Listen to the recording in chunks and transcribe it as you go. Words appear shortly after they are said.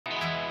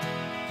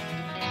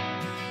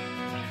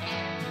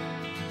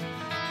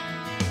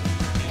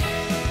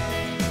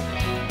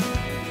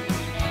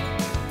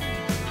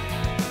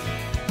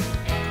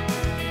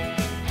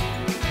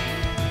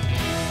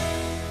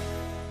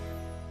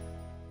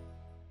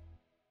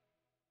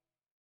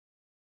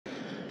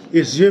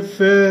Yes, you've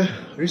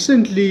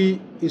recently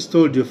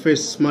installed your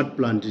first smart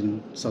plant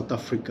in South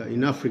Africa,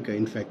 in Africa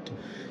in fact.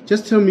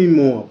 Just tell me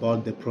more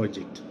about the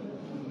project.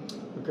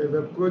 Okay,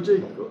 the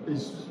project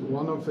is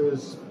one of the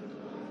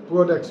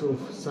products of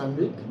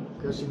Sandvik,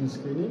 crushing and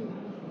screening,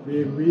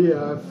 where we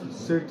have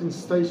certain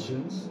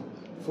stations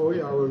for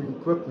our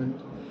equipment,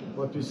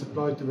 what we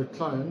supply to the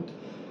client,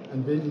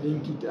 and then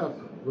link it up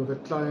with the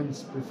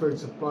client's preferred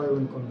supplier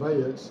and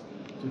conveyors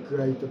to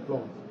create a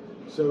plant.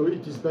 So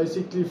it is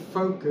basically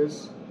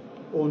focused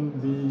on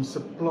the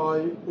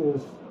supply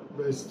of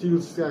the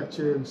steel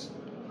structures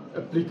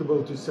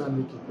applicable to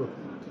Sandvik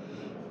equipment.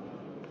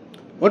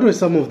 What were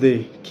some of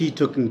the key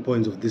talking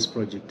points of this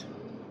project?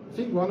 I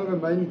think one of the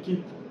main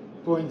key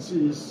points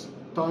is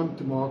time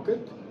to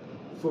market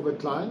for the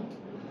client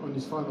on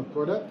his final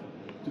product,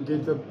 to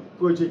get the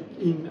project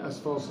in as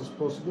fast as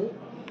possible,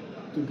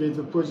 to get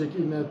the project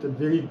in at a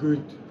very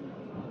good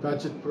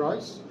budget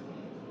price,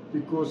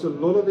 because a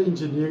lot of the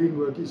engineering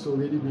work is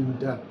already been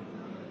done.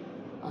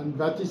 And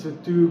that is the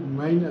two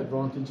main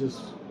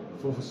advantages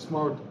for the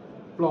smart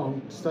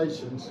plant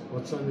stations,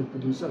 what Sandvik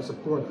produce as a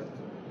product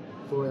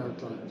for our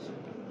clients.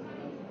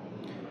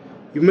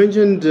 You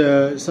mentioned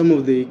some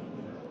of the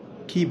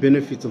key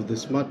benefits of the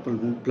smart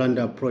plant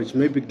approach.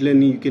 Maybe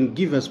Glenn, you can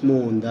give us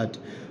more on that.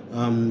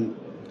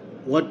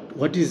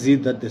 What is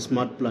it that the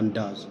smart plant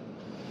does?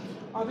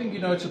 I think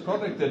it's a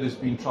product that has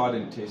been tried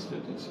and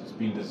tested. It's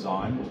been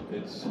designed.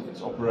 It's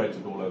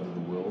operated all over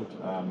the world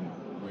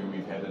where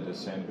we've had it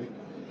as Sandvik.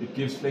 It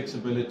gives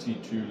flexibility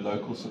to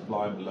local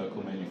supply and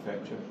local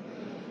manufacture.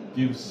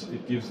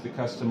 It gives the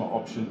customer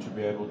option to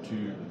be able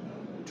to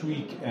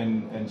tweak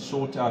and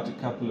sort out a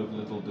couple of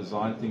little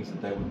design things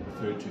that they would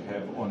prefer to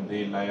have on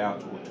their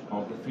layout or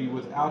topography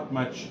without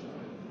much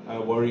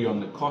worry on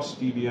the cost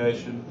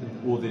deviation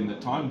or then the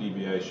time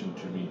deviation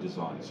to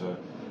redesign. So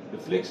the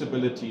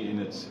flexibility in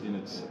its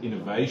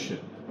innovation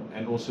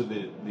and also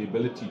the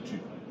ability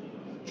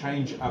to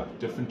change up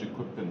different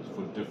equipment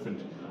for different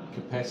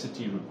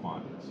capacity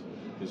requirements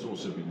has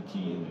also been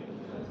key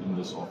in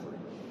this offering.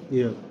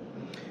 Yeah.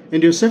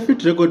 And your safety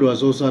record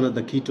was also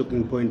another key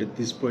talking point at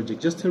this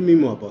project. Just tell me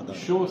more about that.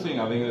 Sure thing.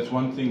 I think that's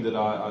one thing that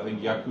I think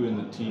Yaku and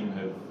the team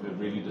have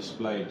really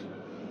displayed.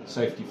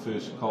 Safety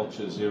first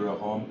culture, zero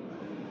harm.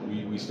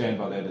 We stand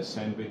by that as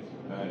Sandvik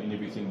in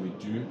everything we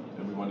do,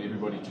 and we want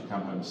everybody to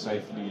come home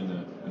safely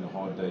in a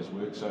hard day's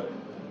work.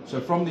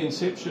 So from the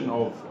inception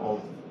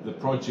of the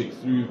project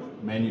through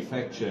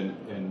manufacture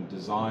and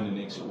design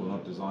and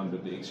not design,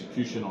 but the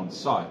execution on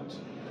site,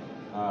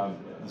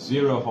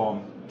 zero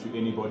harm to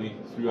anybody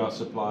through our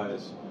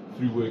suppliers,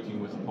 through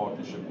working with a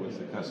partnership with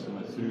the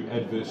customer, through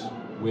adverse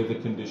weather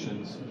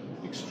conditions,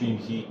 extreme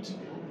heat,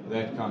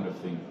 that kind of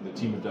thing. The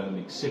team have done an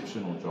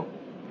exceptional job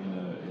in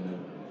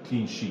a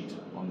clean sheet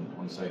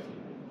on safety.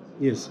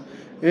 Yes,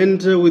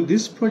 and with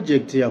this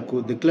project,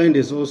 Yaku, the client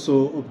has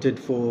also opted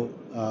for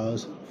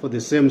the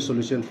same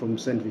solution from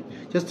Sandvik.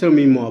 Just tell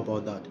me more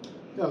about that.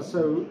 Yeah,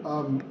 so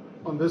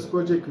on this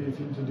project we've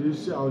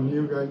introduced our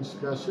new range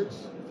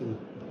crushers.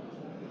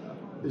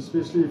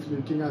 Especially if you're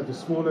looking at the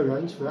smaller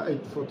range, the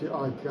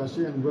 840i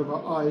crusher, and with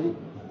our I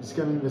is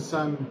coming the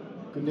same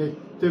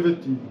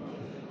connectivity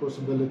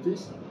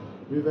possibilities.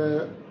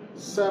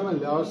 SAM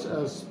allows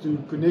us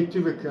to connect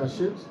to the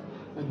crushers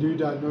and do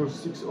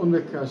diagnostics on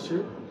the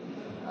crusher,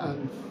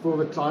 and for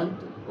the client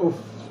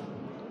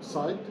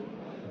off-site,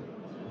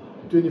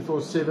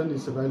 24/7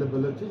 is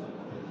availability.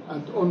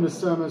 And on the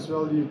SAM as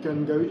well, you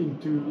can go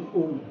into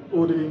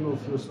ordering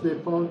of your spare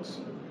parts,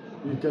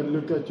 you can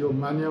look at your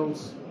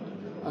manuals,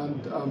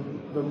 and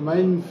the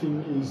main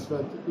thing is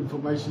that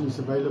information is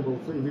available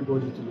for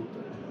everybody to look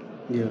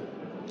at. Yeah.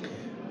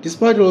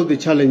 Despite all the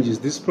challenges,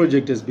 this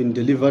project has been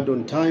delivered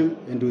on time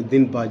and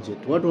within budget.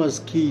 What was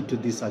key to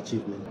this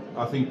achievement?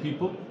 I think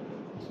people.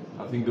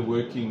 I think the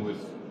working with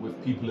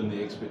people and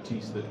the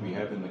expertise that we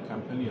have in the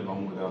company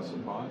along with our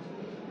suppliers.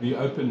 The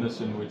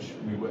openness in which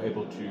we were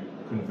able to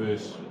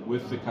converse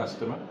with the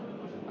customer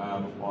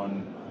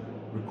on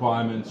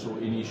requirements or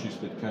any issues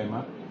that came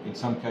up. In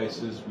some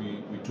cases,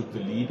 we took the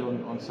lead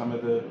on some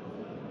of the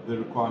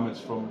requirements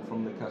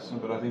from the customer,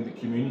 but I think the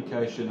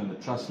communication and the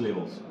trust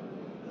levels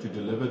to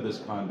deliver this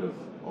kind of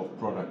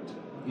product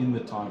in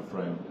the time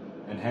frame,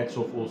 and hats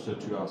off also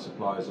to our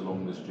suppliers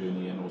along this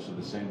journey and also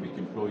the Sandvik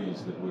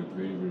employees that worked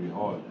very, very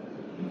hard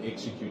in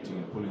executing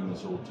and pulling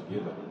this all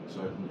together. So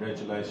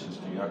congratulations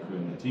to Yaku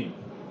and the team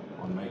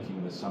on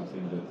making this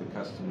something that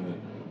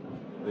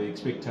the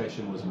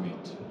expectation was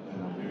met.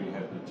 And I'm very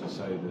happy to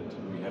say that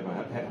we have a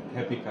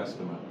happy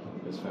customer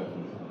as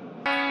Falcon.